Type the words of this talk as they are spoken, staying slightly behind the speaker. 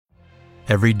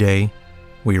Every day,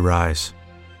 we rise,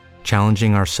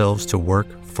 challenging ourselves to work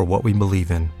for what we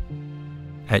believe in.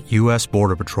 At U.S.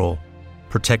 Border Patrol,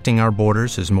 protecting our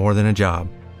borders is more than a job.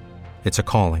 It's a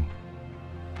calling.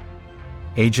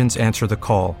 Agents answer the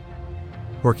call,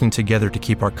 working together to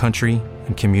keep our country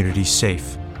and communities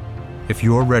safe. If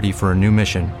you're ready for a new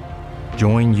mission,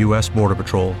 join U.S. Border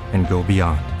Patrol and go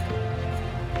beyond.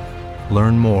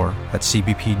 Learn more at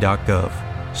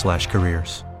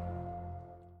cbp.gov/careers.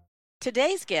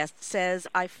 Today's guest says,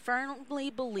 I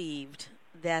firmly believed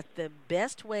that the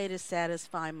best way to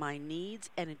satisfy my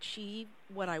needs and achieve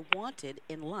what I wanted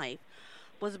in life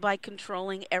was by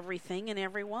controlling everything and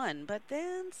everyone. But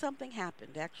then something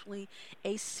happened. Actually,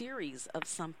 a series of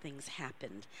somethings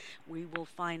happened. We will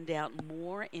find out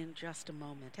more in just a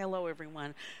moment. Hello,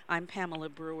 everyone. I'm Pamela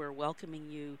Brewer,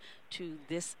 welcoming you to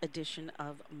this edition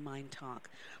of MyNDTALK.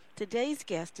 Today's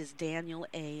guest is Daniel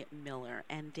A. Miller,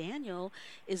 and Daniel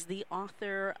is the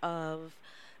author of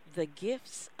The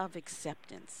Gifts of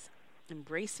Acceptance,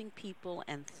 Embracing People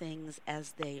and Things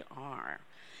as They Are.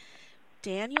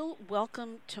 Daniel,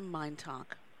 welcome to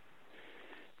MyNDTALK.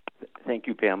 Thank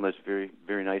you, Pamela. It's very,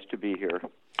 very nice to be here.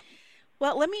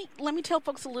 Well, let me tell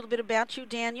folks a little bit about you,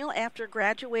 Daniel. After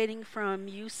graduating from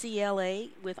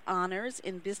UCLA with honors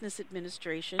in business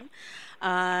administration,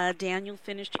 Daniel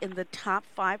finished in the top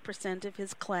 5% of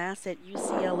his class at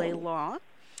UCLA Law.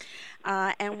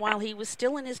 And while he was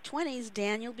still in his 20s,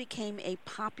 Daniel became a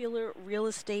popular real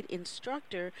estate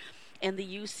instructor in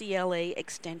the UCLA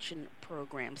Extension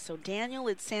program. So, Daniel,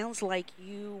 it sounds like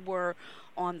you were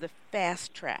on the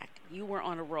fast track. You were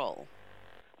on a roll.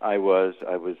 I was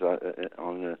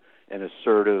on an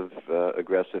assertive,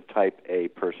 aggressive type A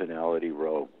personality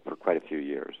roll for quite a few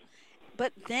years.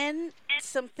 But then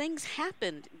some things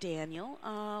happened, Daniel.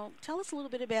 Tell us a little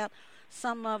bit about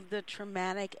some of the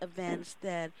traumatic events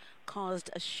that caused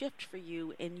a shift for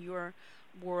you in your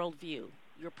worldview,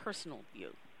 your personal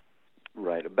view.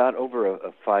 Right. About over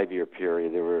a 5-year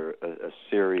period, there were a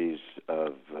series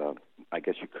of, I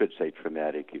guess you could say,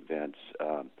 traumatic events.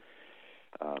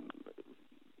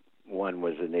 One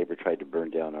was a neighbor tried to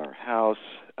burn down our house,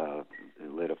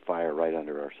 lit a fire right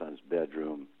under our son's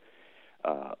bedroom.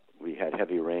 We had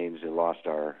heavy rains and lost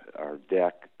our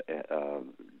deck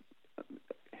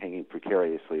hanging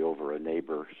precariously over a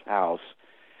neighbor's house,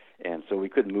 and so we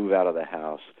couldn't move out of the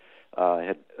house.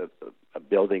 Had a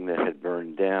building that had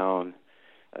burned down,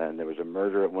 and there was a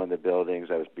murder at one of the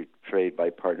buildings. I was betrayed by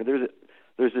a partner.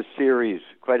 There's a series,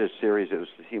 quite a series. It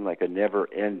seemed like a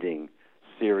never-ending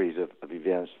series of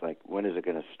events, like when is it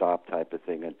going to stop type of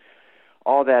thing. And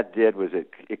all that did was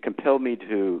it compelled me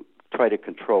to try to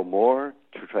control more,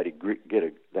 to try to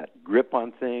get that grip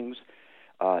on things,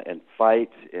 and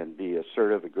fight and be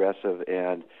assertive, aggressive.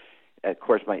 And, of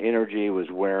course, my energy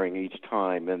was wearing each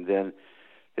time. And then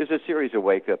there's a series of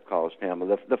wake-up calls,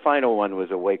 Pamela. The final one was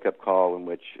a wake-up call in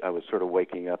which I was sort of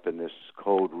waking up in this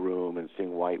cold room and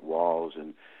seeing white walls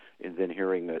and then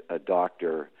hearing a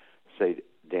doctor say,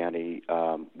 Danny,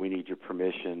 we need your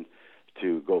permission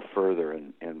to go further.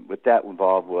 And what that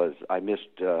involved was I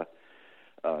missed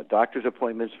doctor's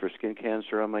appointments for skin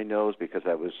cancer on my nose because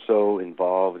I was so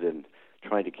involved in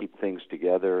trying to keep things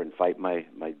together and fight my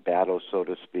battle, so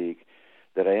to speak,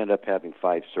 that I ended up having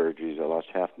 5 surgeries. I lost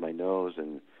half my nose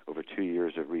and over 2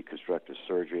 years of reconstructive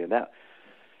surgery. And that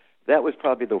was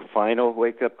probably the final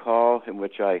wake-up call in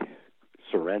which I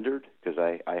surrendered because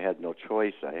I had no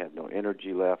choice. I had no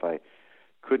energy left. I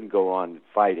couldn't go on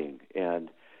fighting.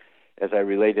 And as I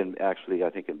relate actually,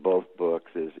 I think in both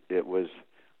books, it was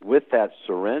with that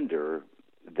surrender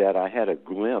that I had a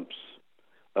glimpse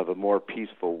of a more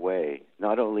peaceful way,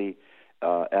 not only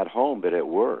at home but at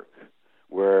work,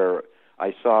 where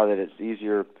I saw that it's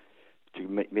easier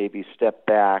to maybe step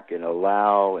back and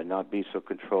allow and not be so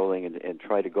controlling and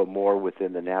try to go more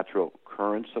within the natural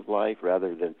currents of life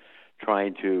rather than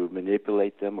trying to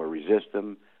manipulate them or resist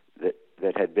them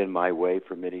that had been my way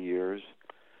for many years.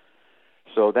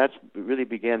 So that's really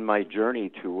began my journey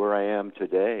to where I am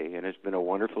today, and it's been a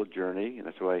wonderful journey, and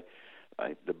that's why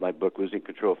my book, Losing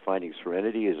Control, Finding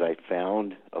Serenity, is I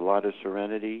found a lot of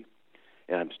serenity,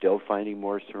 and I'm still finding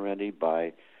more serenity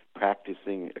by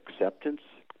practicing acceptance.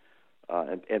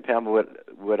 And Pamela,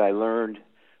 what I learned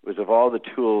was of all the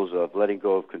tools of letting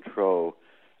go of control,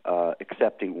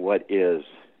 accepting what is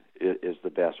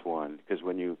the best one, because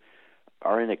when you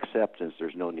are in acceptance,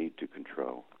 there's no need to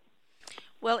control.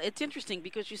 Well, it's interesting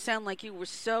because you sound like you were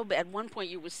at one point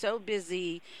you were so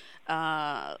busy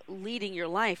leading your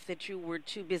life that you were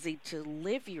too busy to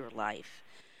live your life.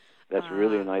 That's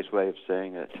really a nice way of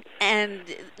saying it. And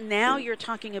now you're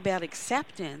talking about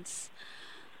acceptance.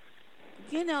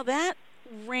 You know, that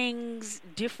rings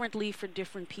differently for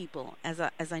different people, as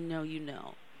I know you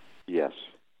know. Yes.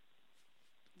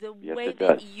 The Yes, way it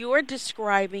that does. you're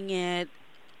describing it,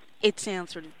 it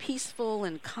sounds sort of peaceful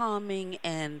and calming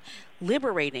and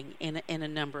liberating in a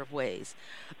number of ways.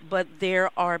 But there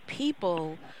are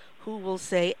people who will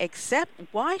say, "Accept.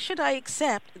 Why should I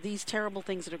accept these terrible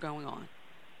things that are going on?"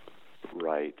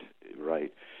 Right,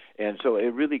 right. And so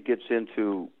it really gets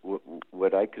into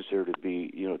what I consider to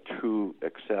be, true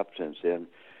acceptance. And,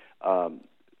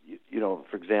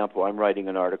 for example, I'm writing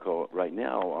an article right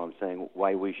now on saying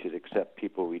why we should accept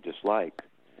people we dislike.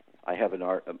 I have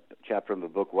a chapter in the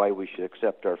book, Why We Should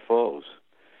Accept Our Foes.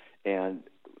 And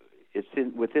it's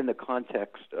within the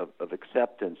context of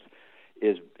acceptance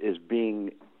is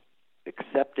being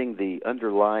accepting the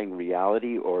underlying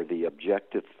reality or the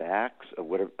objective facts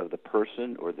of the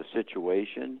person or the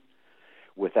situation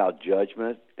without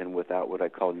judgment and without what I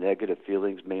call negative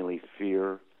feelings, mainly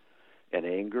fear and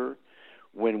anger.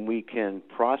 When we can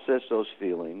process those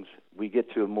feelings, we get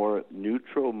to a more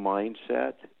neutral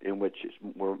mindset in which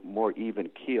we're more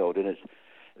even-keeled. And it's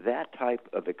that type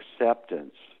of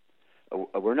acceptance.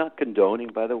 We're not condoning,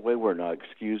 by the way. We're not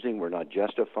excusing. We're not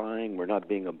justifying. We're not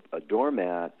being a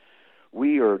doormat.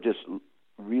 We are just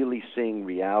really seeing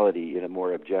reality in a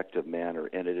more objective manner.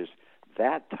 And it is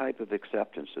that type of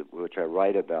acceptance which I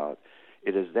write about.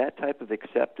 It is that type of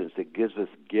acceptance that gives us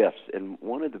gifts. And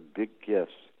one of the big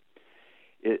gifts,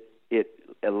 it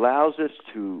allows us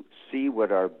to see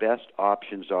what our best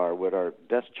options are, what our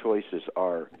best choices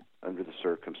are under the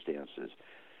circumstances.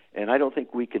 And I don't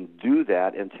think we can do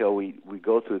that until we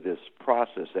go through this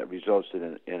process that results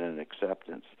in an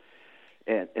acceptance.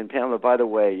 And Pamela, by the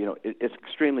way, it's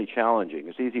extremely challenging.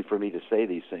 It's easy for me to say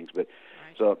these things, but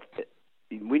Right. so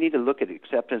we need to look at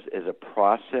acceptance as a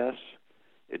process.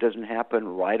 It doesn't happen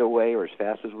right away or as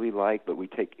fast as we like, but we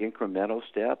take incremental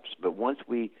steps. But once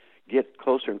we get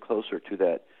closer and closer to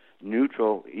that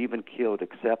neutral, even-keeled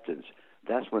acceptance,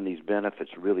 that's when these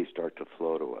benefits really start to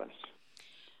flow to us.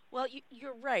 Well,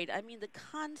 you're right. I mean, the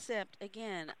concept,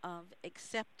 again, of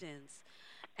acceptance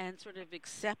and sort of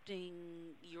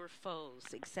accepting your foes,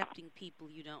 accepting people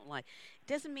you don't like,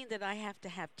 doesn't mean that I have to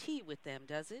have tea with them,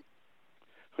 does it?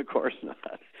 Of course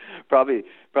not. Probably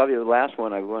the last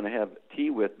one I want to have tea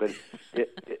with. But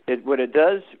what it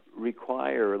does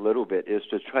require a little bit is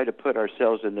to try to put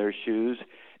ourselves in their shoes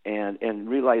and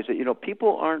realize that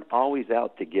people aren't always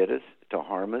out to get us, to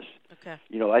harm us. Okay.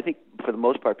 I think for the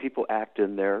most part people act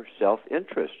in their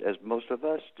self-interest, as most of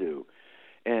us do.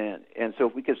 And so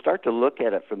if we can start to look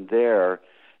at it from there,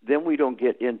 then we don't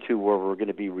get into where we're going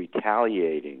to be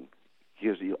retaliating,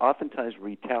 because oftentimes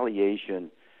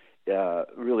retaliation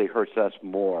really hurts us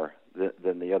more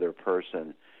than the other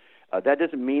person. That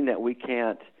doesn't mean that we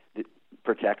can't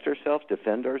protect ourselves,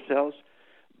 defend ourselves,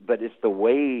 but it's the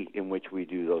way in which we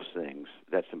do those things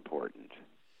that's important.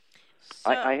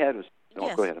 So, I had a... Oh,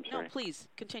 yes. go ahead, I'm sorry. No, please,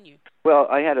 continue. Well,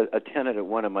 I had a tenant at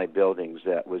one of my buildings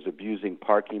that was abusing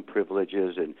parking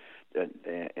privileges and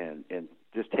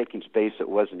just taking space that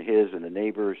wasn't his, and the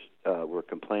neighbors were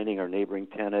complaining, our neighboring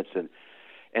tenants,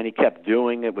 and he kept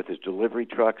doing it with his delivery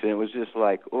trucks, and it was just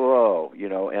like, whoa,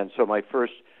 and so my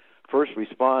first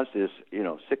response is,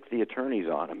 sic the attorneys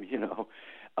on him,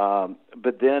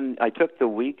 but then I took the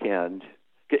weekend,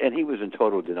 and he was in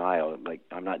total denial, like,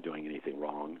 I'm not doing anything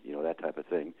wrong, that type of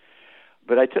thing.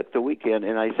 But I took the weekend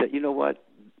and I said, you know what,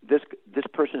 this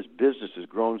person's business has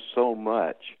grown so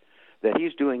much that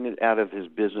he's doing it out of his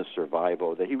business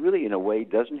survival, that he really, in a way,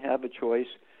 doesn't have a choice.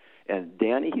 And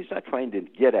Danny, he's not trying to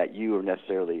get at you or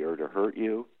necessarily or to hurt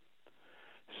you.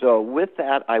 So with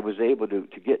that, I was able to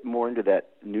get more into that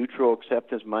neutral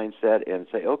acceptance mindset and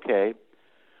say, okay,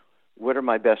 what are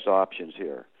my best options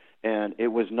here? And it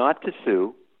was not to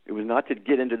sue. It was not to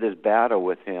get into this battle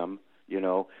with him,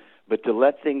 but to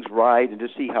let things ride and to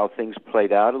see how things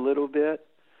played out a little bit.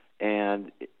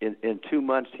 And in 2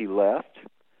 months, he left,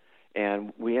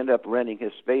 and we ended up renting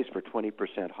his space for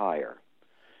 20% higher.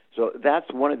 So that's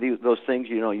one of those things,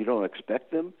 you don't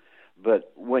expect them,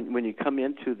 but when you come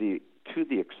into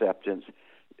the acceptance,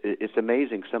 it's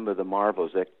amazing some of the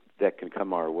marvels that can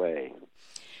come our way.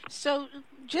 So,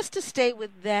 just to stay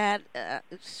with that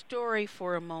story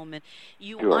for a moment,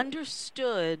 you Sure.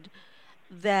 understood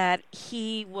that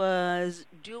he was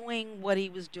doing what he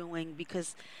was doing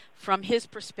because, from his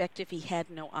perspective, he had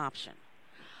no option.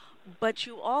 But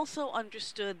you also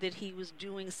understood that he was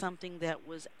doing something that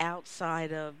was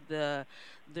outside of the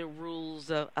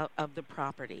rules of the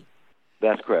property.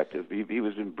 That's correct. He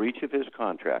was in breach of his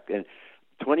contract. And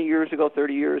 20 years ago,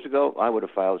 30 years ago, I would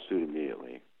have filed suit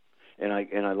immediately. And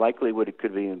I likely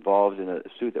could be involved in a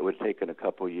suit that would have taken a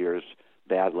couple of years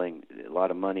battling, a lot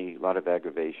of money, a lot of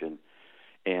aggravation.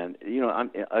 And,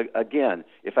 again,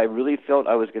 if I really felt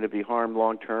I was going to be harmed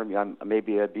long term,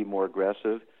 maybe I'd be more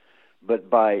aggressive. But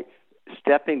by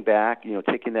stepping back,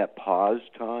 taking that pause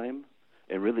time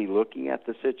and really looking at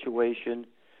the situation,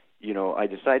 I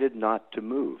decided not to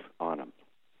move on them.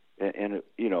 And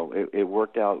it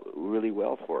worked out really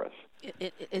well for us.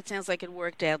 It sounds like it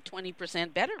worked out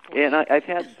 20% better for you. And I've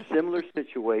had similar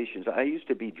situations. I used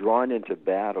to be drawn into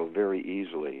battle very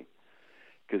easily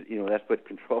because, that's what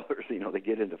controllers, they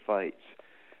get into fights.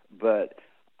 But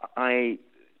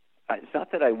it's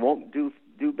not that I won't do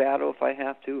battle if I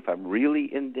have to, if I'm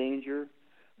really in danger,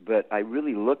 but I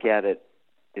really look at it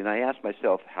and I ask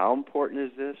myself, how important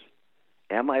is this?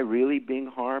 Am I really being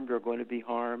harmed or going to be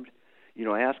harmed?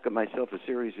 I ask myself a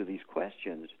series of these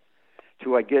questions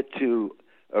till I get to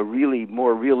a really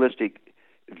more realistic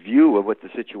view of what the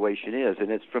situation is.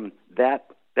 And it's from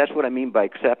that's what I mean by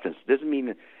acceptance. It doesn't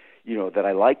mean, that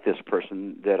I like this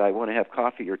person, that I want to have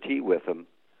coffee or tea with them,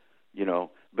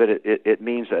 but it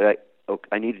means that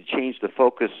I need to change the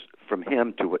focus from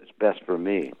him to what's best for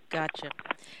me. Gotcha.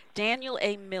 Daniel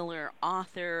A. Miller,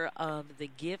 author of The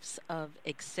Gifts of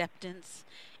Acceptance,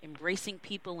 Embracing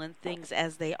People and Things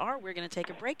as They Are. We're going to take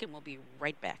a break and we'll be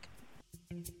right back.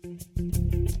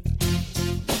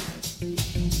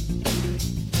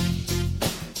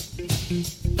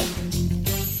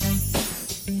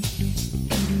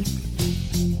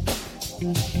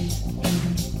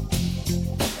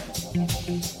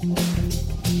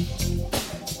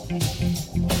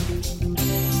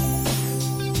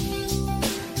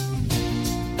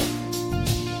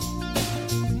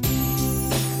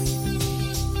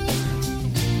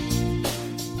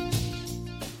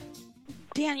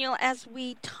 Daniel, as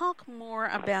we talk more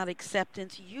about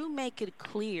acceptance, you make it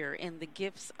clear in The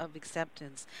Gifts of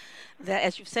Acceptance that,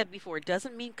 as you've said before, it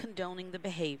doesn't mean condoning the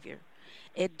behavior.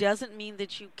 It doesn't mean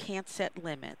that you can't set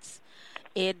limits.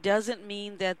 It doesn't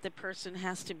mean that the person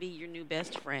has to be your new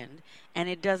best friend. And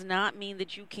it does not mean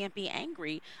that you can't be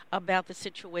angry about the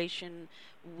situation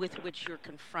with which you're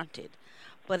confronted.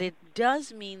 But it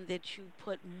does mean that you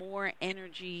put more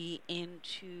energy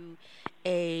into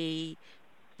a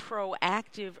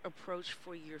proactive approach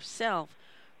for yourself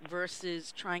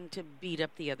versus trying to beat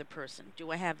up the other person. Do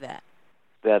I have that?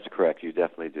 That's correct. You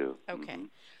definitely do. Okay. Mm-hmm.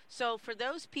 So for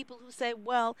those people who say,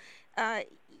 well,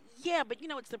 yeah, but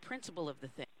it's the principle of the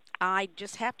thing. I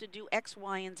just have to do X,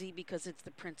 Y, and Z because it's the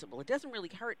principle. It doesn't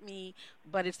really hurt me,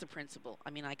 but it's the principle.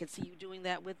 I mean, I could see you doing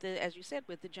that with as you said,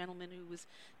 with the gentleman who was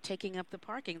taking up the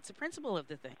parking. It's the principle of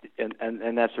the thing.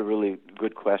 And that's a really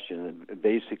good question.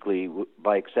 Basically,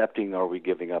 by accepting, are we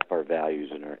giving up our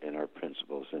values and our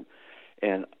principles?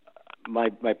 And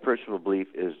my personal belief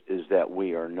is that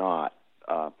we are not.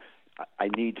 I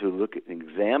need to look at and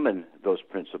examine those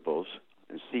principles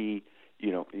and see,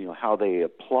 how they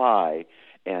apply.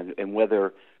 And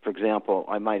whether, for example,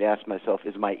 I might ask myself,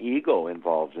 is my ego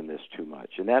involved in this too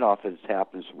much? And that often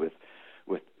happens with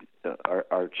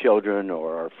our children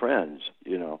or our friends,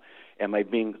 Am I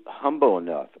being humble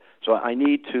enough? So I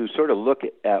need to sort of look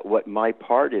at what my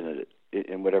part in it,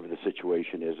 in whatever the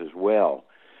situation is as well.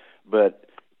 But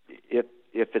if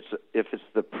it's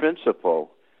the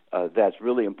principle that's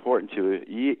really important to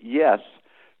you, yes,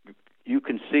 you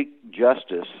can seek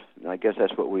justice, and I guess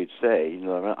that's what we'd say.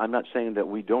 I'm not saying that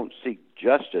we don't seek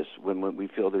justice when we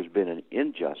feel there's been an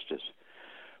injustice.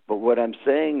 But what I'm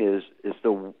saying is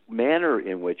the manner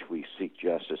in which we seek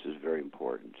justice is very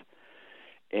important.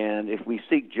 And if we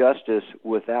seek justice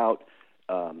without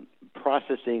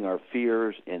processing our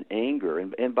fears and anger,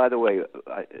 and by the way,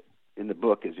 in the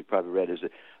book, as you probably read, is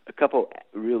a couple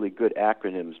really good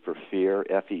acronyms for fear.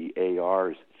 FEAR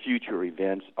is future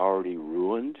events already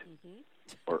ruined,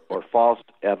 or false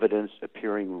evidence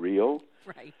appearing real.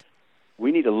 Right.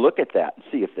 We need to look at that and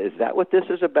see is that what this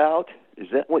is about?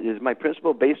 Is my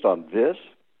principle based on this,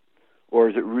 or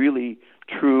is it really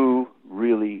true,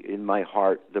 really in my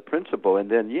heart, the principle?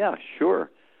 And then, yeah, sure.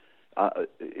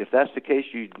 If that's the case,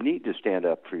 you need to stand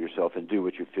up for yourself and do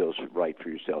what you feel is right for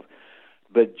yourself.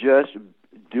 But just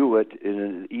do it in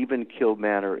an even-keeled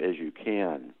manner as you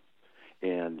can.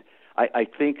 And I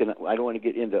think, and I don't want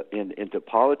to get into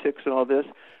politics and all this,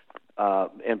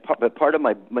 but part of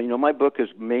my book is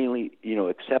mainly,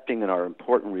 accepting in our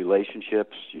important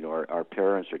relationships, our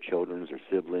parents, our children, our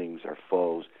siblings, our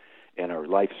foes, and our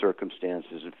life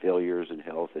circumstances and failures and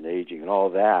health and aging and all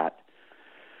that.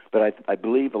 But I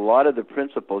believe a lot of the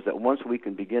principles that once we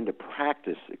can begin to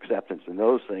practice acceptance in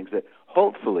those things, that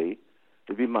hopefully,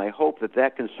 it'd be my hope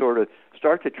that can sort of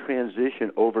start to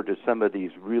transition over to some of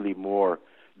these really more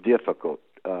difficult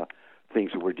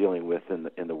things that we're dealing with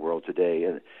in the world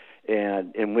today.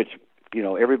 and in which,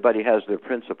 everybody has their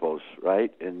principles,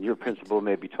 right? And your principle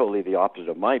may be totally the opposite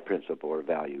of my principle or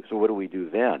value. So what do we do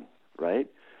then, right?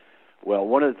 Well,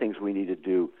 one of the things we need to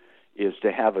do is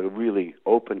to have a really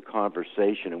open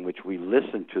conversation in which we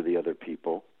listen to the other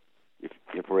people,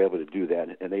 if we're able to do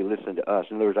that, and they listen to us.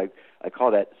 In other words, I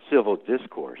call that civil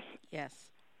discourse. Yes.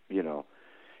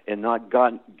 And not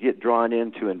get drawn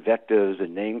into invectives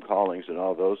and name callings and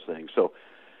all those things. So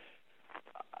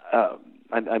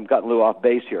I'm gotten a little off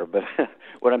base here, but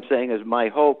what I'm saying is my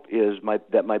hope is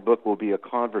that my book will be a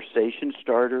conversation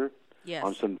starter. Yes.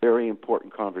 On some very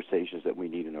important conversations that we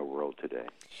need in our world today.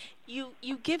 You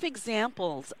give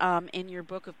examples in your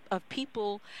book of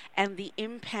people and the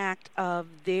impact of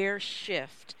their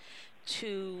shift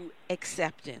to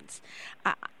acceptance.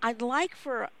 I'd like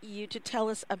for you to tell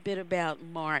us a bit about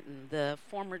Martin, the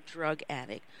former drug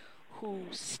addict who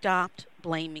stopped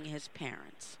blaming his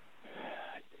parents.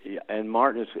 Yeah, and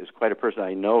Martin is quite a person.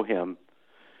 I know him,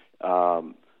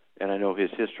 and I know his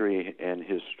history and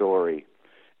his story.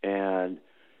 And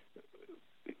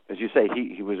as you say,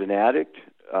 he was an addict.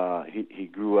 He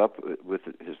grew up with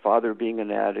his father being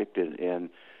an addict, and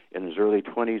in his early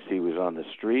 20s he was on the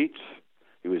streets.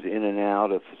 He was in and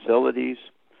out of facilities,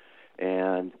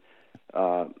 and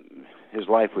his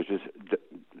life was just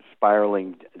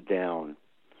spiraling down.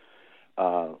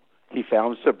 He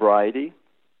found sobriety.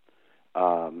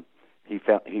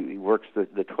 He works the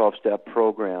 12-step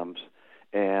programs,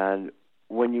 and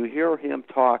when you hear him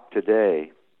talk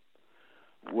today,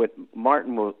 what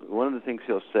Martin one of the things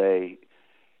he'll say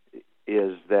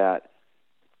is that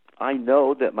I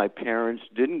know that my parents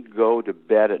didn't go to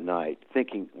bed at night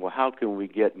thinking, well, how can we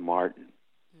get Martin?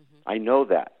 Mm-hmm. I know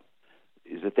that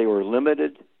is that they were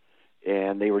limited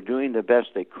and they were doing the best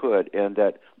they could, and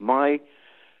that my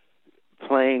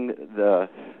playing the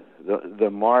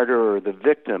martyr or the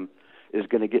victim is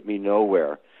going to get me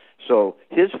nowhere. So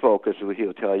his focus, what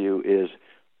he'll tell you, is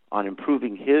on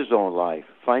improving his own life,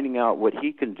 finding out what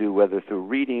he can do, whether through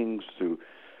readings, through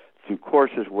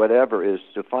courses, whatever, is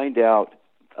to find out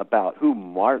about who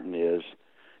Martin is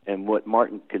and what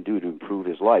Martin can do to improve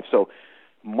his life. So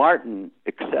Martin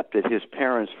accepted his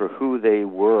parents for who they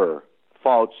were,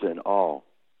 faults and all.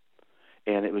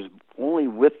 And it was only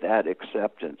with that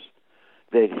acceptance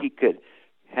that he could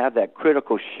have that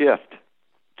critical shift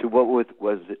to what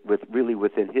was really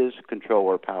within his control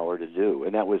or power to do.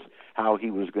 And that was how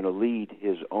he was going to lead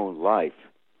his own life.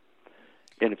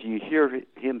 And if you hear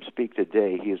him speak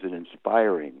today, he is an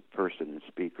inspiring person and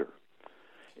speaker.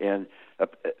 And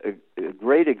a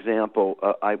great example,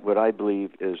 what I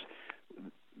believe is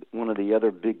one of the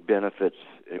other big benefits,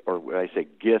 or what I say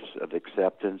gifts of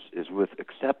acceptance, is with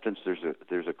acceptance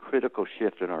there's a critical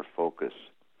shift in our focus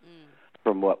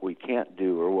from what we can't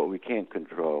do or what we can't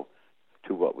control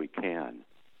to what we can.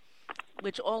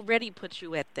 Which already puts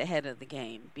you at the head of the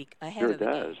game, Sure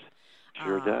does.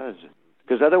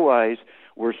 Because otherwise,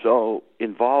 we're so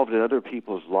involved in other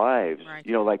people's lives. Right.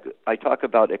 Like I talk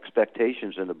about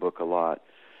expectations in the book a lot.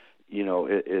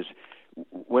 Is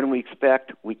when we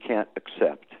expect, we can't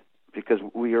accept, because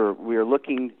we are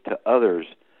looking to others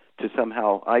to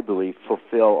somehow, I believe,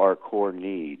 fulfill our core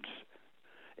needs.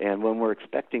 And when we're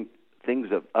expecting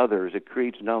things of others, it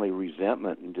creates not only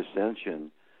resentment and dissension,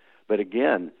 but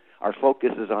again, our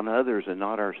focus is on others and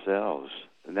not ourselves.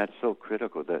 And that's so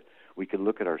critical, that we can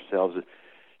look at ourselves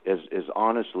as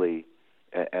honestly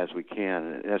as we can.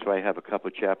 And that's why I have a couple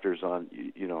of chapters on,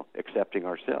 accepting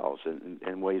ourselves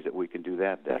and ways that we can do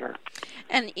that better.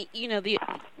 And,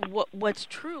 what's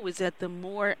true is that the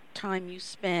more time you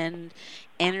spend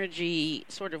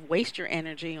waste your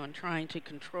energy on trying to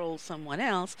control someone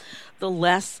else, the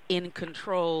less in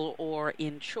control or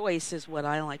in choice, is what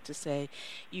I like to say,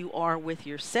 you are with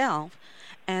yourself.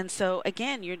 And so,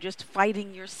 again, you're just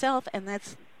fighting yourself, and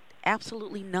that's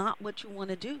absolutely not what you want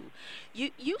to do.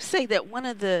 You say that one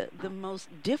of the most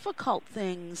difficult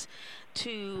things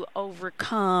to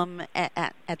overcome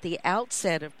at the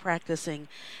outset of practicing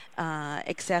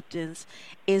acceptance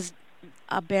is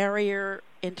a barrier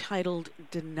entitled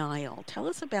denial. Tell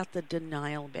us about the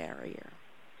denial barrier.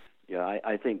 Yeah,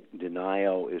 I think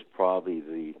denial is probably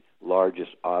the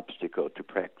largest obstacle to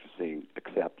practicing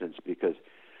acceptance, because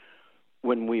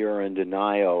when we are in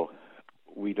denial,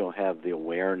 we don't have the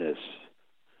awareness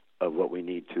of what we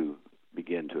need to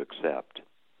begin to accept.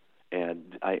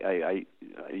 And I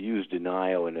use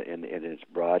denial in its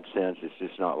broad sense. It's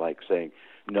just not like saying,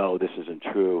 no, this isn't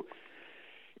true.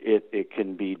 It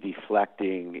can be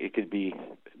deflecting. It could be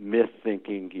myth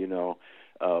thinking,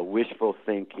 wishful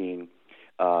thinking,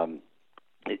 or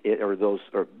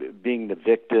being the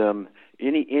victim.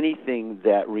 Anything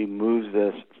that removes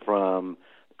us from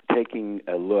taking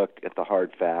a look at the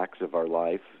hard facts of our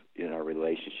life, in our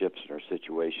relationships, and our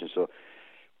situations. So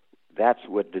that's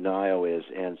what denial is.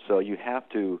 And so you have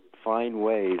to find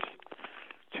ways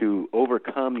to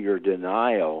overcome your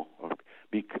denial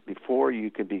before you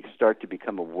can start to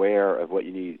become aware of what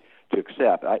you need to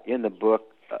accept. In the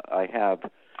book, I have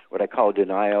what I call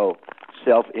denial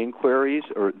self-inquiries,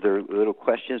 or they're little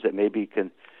questions that maybe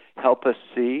can help us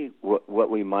see what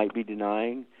we might be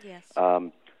denying. Yes.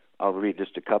 I'll read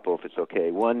just a couple if it's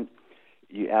okay. One,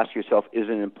 you ask yourself, is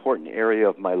an important area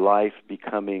of my life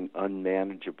becoming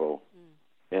unmanageable?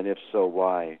 And if so,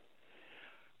 why?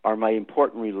 Are my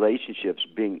important relationships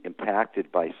being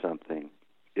impacted by something?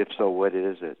 If so, what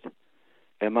is it?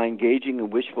 Am I engaging in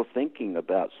wishful thinking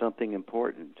about something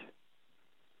important?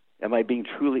 Am I being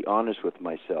truly honest with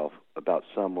myself about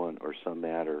someone or some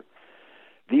matter?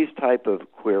 These type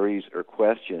of queries or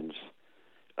questions,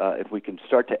 if we can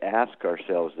start to ask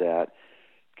ourselves that,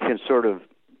 can sort of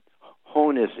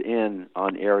hone us in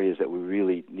on areas that we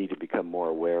really need to become more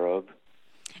aware of.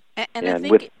 And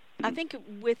I think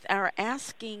with our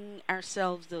asking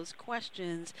ourselves those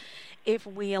questions, if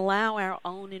we allow our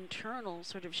own internal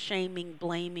sort of shaming,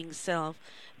 blaming self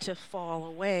to fall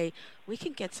away, we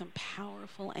can get some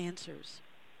powerful answers.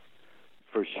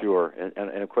 For sure, and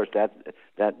of course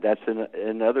that's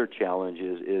another challenge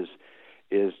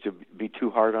is to be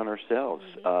too hard on ourselves.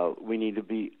 Mm-hmm. We need to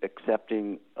be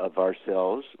accepting of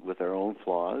ourselves with our own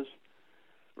flaws,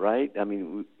 right? I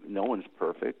mean, no one's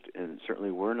perfect, and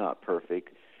certainly we're not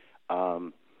perfect.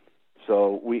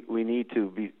 So we need to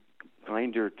be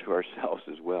kinder to ourselves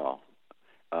as well.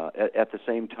 At the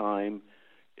same time,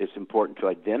 it's important to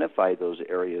identify those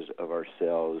areas of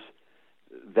ourselves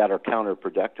that are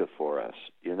counterproductive for us.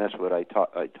 And that's what I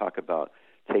talk about,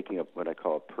 taking up what I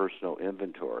call a personal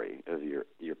inventory of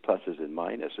your pluses and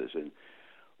minuses, and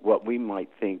what we might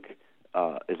think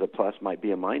is a plus might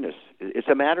be a minus. It's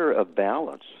a matter of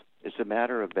balance. It's a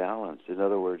matter of balance. In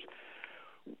other words,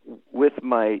 with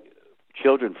my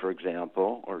children, for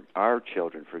example, or our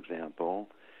children, for example,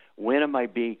 when am I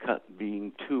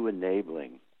being too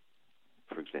enabling,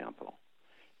 for example?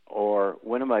 Or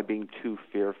when am I being too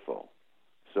fearful?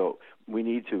 So we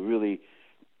need to really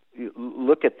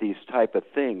look at these type of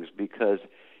things, because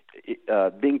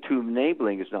being too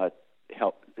enabling is not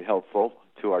helpful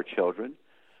to our children,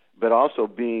 but also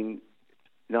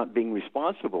not being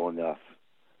responsible enough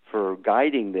for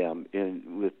guiding them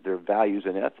with their values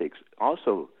and ethics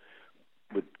also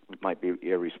might be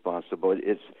irresponsible.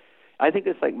 I think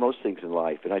it's like most things in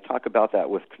life, and I talk about that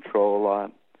with control a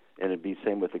lot, and it'd be the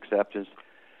same with acceptance.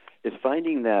 It's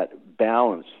finding that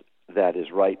balance that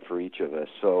is right for each of us.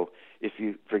 So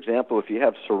for example, if you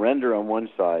have surrender on one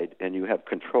side and you have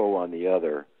control on the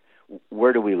other,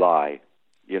 where do we lie?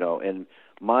 And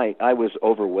I was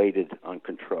overweighted on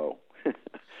control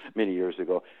many years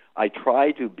ago. I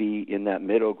try to be in that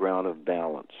middle ground of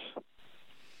balance.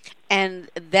 And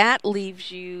that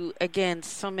leaves you, again,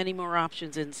 so many more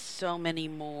options in so many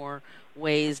more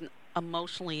ways,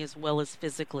 emotionally as well as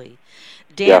physically.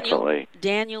 Definitely.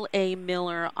 Daniel A.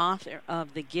 Miller, author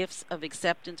of The Gifts of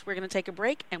Acceptance. We're going to take a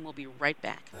break, and we'll be right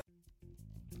back.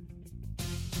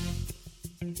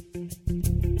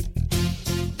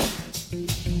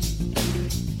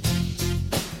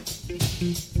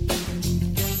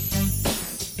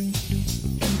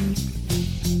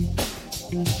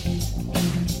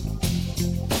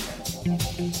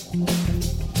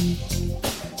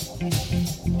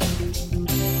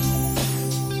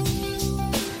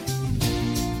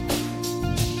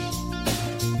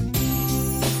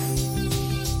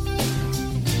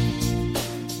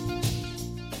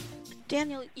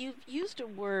 Daniel, you've used a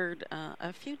word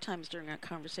a few times during our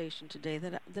conversation today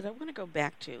that I want to go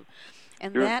back to,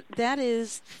 and sure. that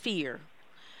is fear.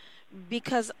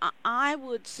 Because I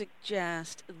would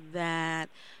suggest that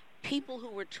people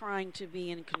who are trying to be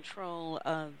in control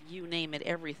of, you name it,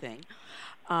 everything,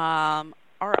 are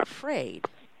afraid.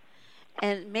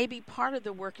 And maybe part of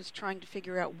the work is trying to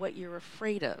figure out what you're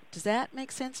afraid of. Does that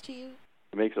make sense to you?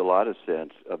 It makes a lot of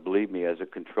sense. Believe me, as a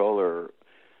controller,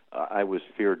 I was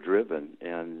fear-driven,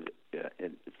 and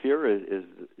fear is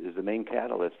the main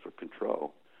catalyst for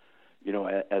control.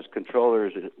 As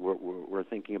controllers, we're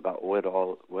thinking about what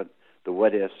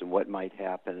ifs and what might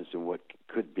happen and what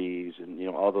could be, and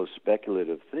all those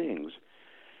speculative things.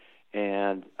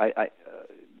 And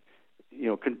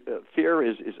fear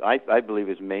is I believe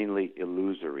is mainly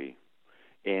illusory.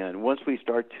 And once we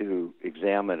start to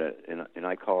examine it, and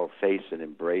I call face and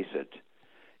embrace it,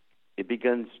 it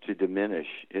begins to diminish.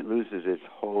 It loses its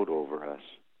hold over us.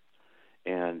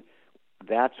 And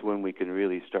that's when we can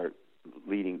really start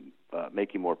leading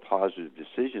making more positive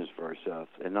decisions for ourselves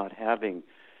and not having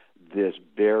this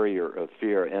barrier of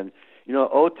fear. And,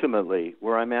 ultimately,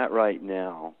 where I'm at right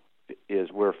now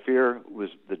is where fear was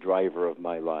the driver of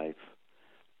my life.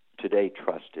 Today,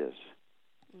 trust is.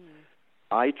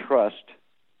 I trust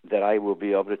that I will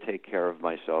be able to take care of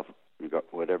myself,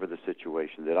 whatever the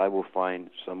situation, that I will find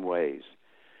some ways.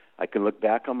 I can look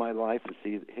back on my life and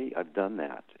see, hey, I've done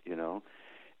that,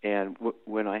 And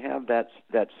when I have that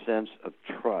sense of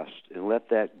trust and let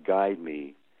that guide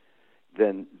me,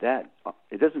 then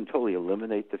it doesn't totally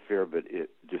eliminate the fear, but it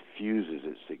diffuses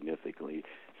it significantly.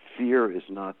 Fear is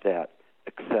not that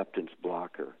acceptance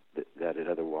blocker that it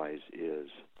otherwise is.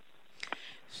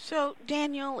 So,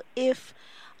 Daniel, if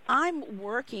I'm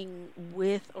working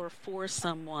with or for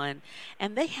someone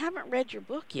and they haven't read your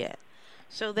book yet,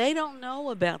 so they don't know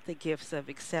about the gifts of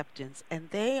acceptance, and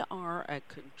they are a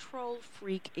control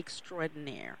freak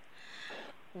extraordinaire,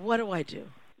 what do I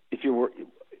do? If you work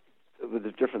with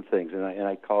the different things, and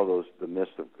I call those the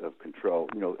myths of control.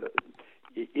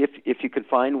 If you can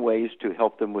find ways to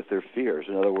help them with their fears,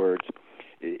 in other words,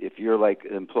 if you're like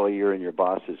an employer and your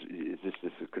boss is just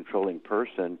this controlling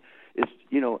person,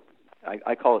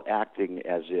 I call it acting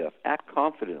as if. Act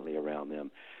confidently around them.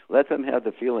 Let them have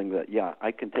the feeling that, yeah,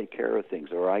 I can take care of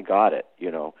things, or I got it,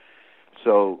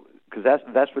 So, because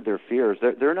that's what their fear is.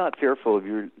 They're not fearful of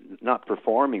you not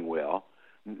performing well.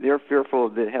 They're fearful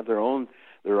of they have their own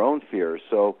fears.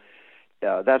 So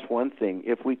that's one thing.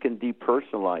 If we can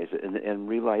depersonalize it and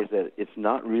realize that it's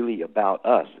not really about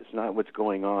us, it's not what's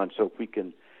going on, so if we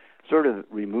can sort of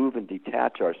remove and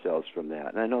detach ourselves from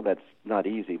that. And I know that's not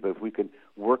easy, but if we can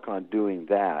work on doing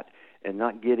that and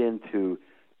not get into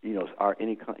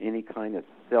any kind of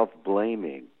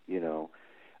self-blaming,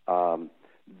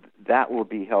 that will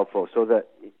be helpful. So that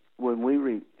when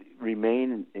we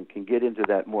remain and can get into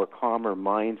that more calmer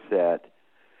mindset,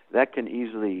 that can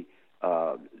easily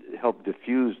help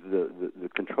diffuse the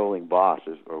controlling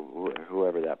bosses or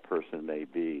whoever that person may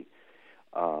be.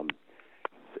 And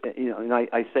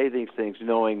I say these things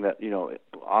knowing that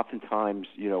oftentimes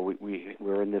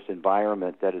we're in this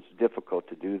environment that it's difficult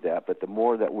to do that. But the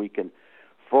more that we can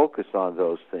focus on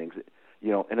those things,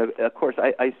 and of course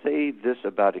I say this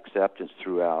about acceptance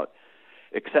throughout.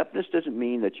 Acceptance doesn't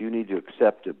mean that you need to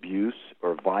accept abuse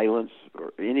or violence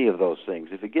or any of those things.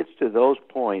 If it gets to those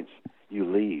points, you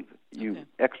leave. You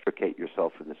extricate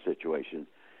yourself from the situation.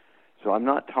 So I'm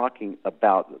not talking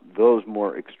about those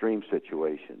more extreme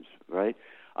situations, right?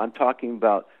 I'm talking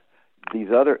about these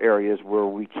other areas where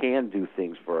we can do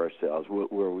things for ourselves,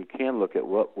 where we can look at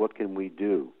what can we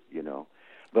do,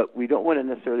 But we don't want to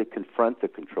necessarily confront the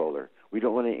controller. We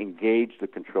don't want to engage the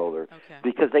controller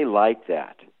because they like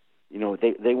that.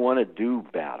 They want to do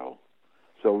battle.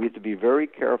 So we have to be very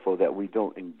careful that we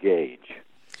don't engage.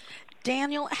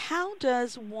 Daniel, how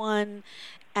does one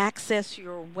access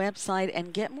your website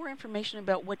and get more information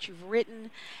about what you've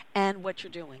written and what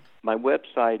you're doing? My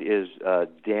website is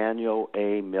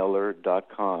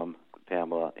danielamiller.com,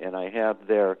 Pamela, and I have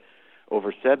there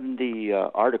over 70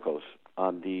 articles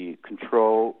on the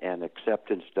control and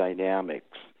acceptance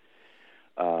dynamics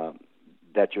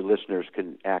that your listeners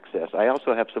can access. I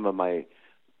also have some of my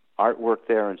artwork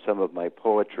there and some of my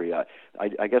poetry. I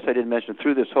guess I didn't mention,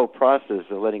 through this whole process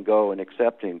of letting go and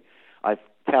accepting, I've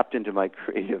tapped into my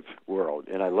creative world,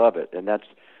 and I love it. And that's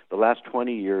the last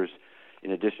 20 years,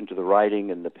 in addition to the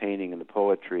writing and the painting and the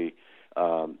poetry,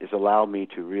 has allowed me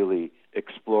to really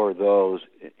explore those.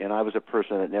 And I was a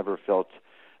person that never felt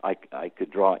I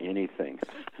could draw anything.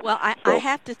 Well, I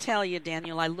have to tell you,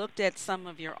 Daniel, I looked at some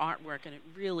of your artwork, and it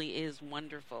really is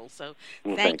wonderful. So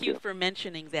thank you for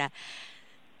mentioning that.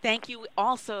 Thank you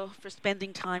also for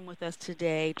spending time with us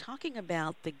today talking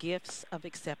about the gifts of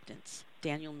acceptance.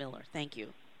 Daniel Miller, thank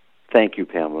you. Thank you,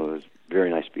 Pamela. It was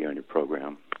very nice to be on your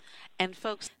program. And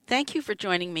folks, thank you for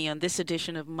joining me on this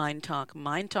edition of Mind Talk.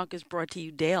 Mind Talk is brought to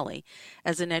you daily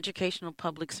as an educational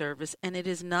public service, and it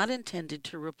is not intended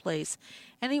to replace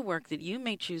any work that you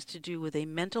may choose to do with a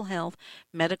mental health,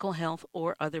 medical health,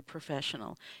 or other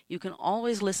professional. You can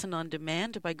always listen on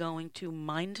demand by going to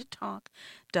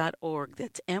MyNDTALK.org.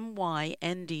 That's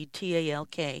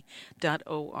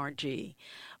MyNDTALK.org.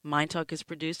 Mind Talk is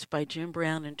produced by Jim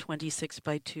Brown and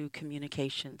 26x2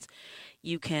 Communications.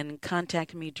 You can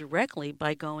contact me directly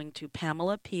by going to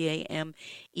Pamela, Pamela, at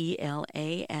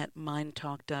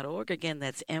MyNDTALK.org. Again,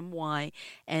 that's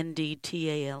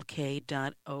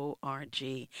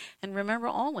MyNDTALK.org. And remember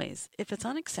always, if it's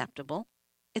unacceptable,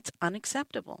 it's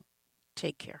unacceptable.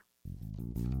 Take care.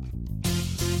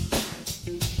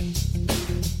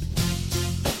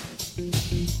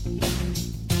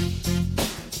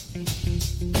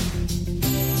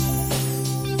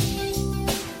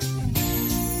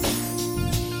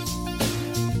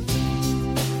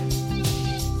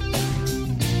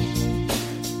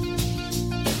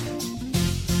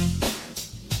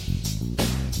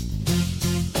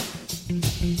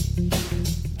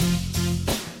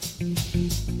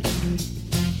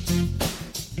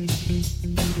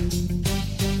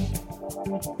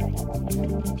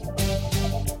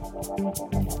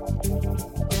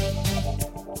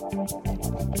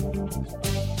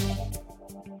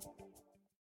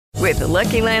 With the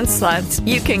Lucky Land Slots,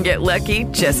 you can get lucky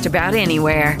just about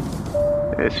anywhere.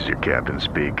 This is your captain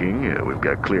speaking. We've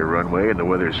got clear runway and the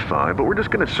weather's fine, but we're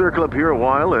just going to circle up here a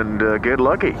while and get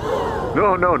lucky.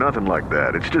 No, nothing like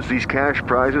that. It's just these cash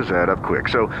prizes add up quick.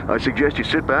 So I suggest you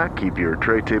sit back, keep your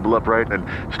tray table upright, and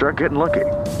start getting lucky.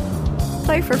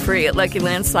 Play for free at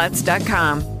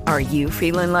LuckyLandSlots.com. Are you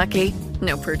feeling lucky?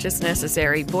 No purchase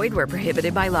necessary. Void where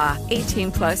prohibited by law.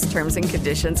 18 plus terms and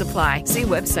conditions apply. See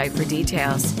website for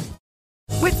details.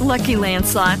 With Lucky Land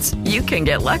Slots, you can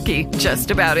get lucky just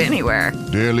about anywhere.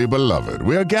 Dearly beloved,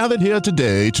 we are gathered here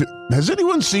today to... Has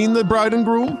anyone seen the bride and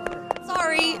groom?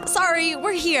 Sorry,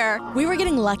 we're here. We were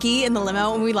getting lucky in the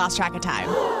limo and we lost track of time.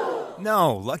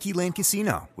 No, Lucky Land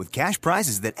Casino, with cash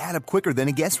prizes that add up quicker than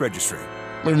a guest registry.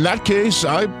 In that case,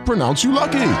 I pronounce you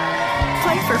lucky.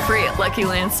 Play for free at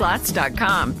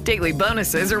LuckyLandSlots.com. Daily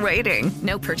bonuses are waiting.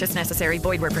 No purchase necessary.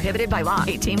 Void where prohibited by law.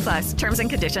 18 plus. Terms and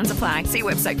conditions apply. See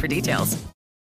website for details.